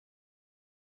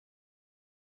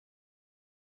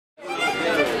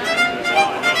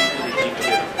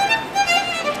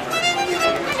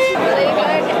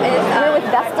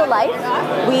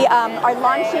are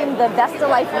launching the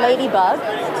Vestalife Ladybug,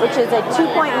 which is a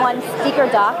 2.1 speaker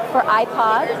dock for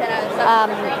iPod.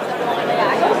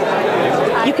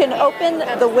 You can open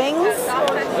the wings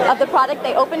of the product.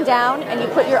 They open down and you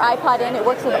put your iPod in. It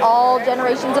works with all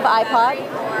generations of iPod.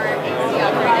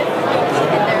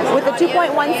 With the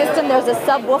 2.1 system, there's a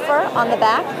subwoofer on the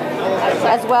back,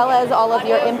 as well as all of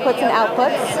your inputs and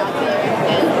outputs.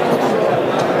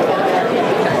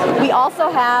 We also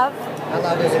have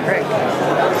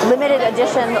limited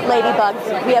edition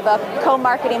Ladybugs. We have a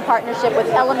co-marketing partnership with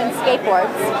Element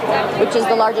Skateboards, which is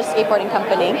the largest skateboarding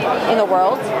company in the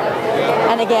world.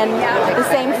 And again, the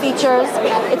same features.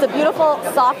 It's a beautiful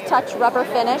soft touch rubber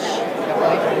finish.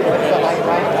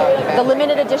 The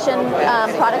limited edition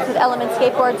products with Element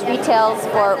Skateboards retails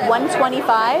for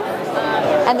 $125,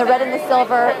 and the red and the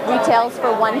silver retails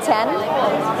for $110,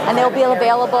 and they will be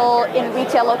available in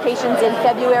retail locations in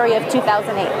February of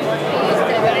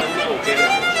 2008.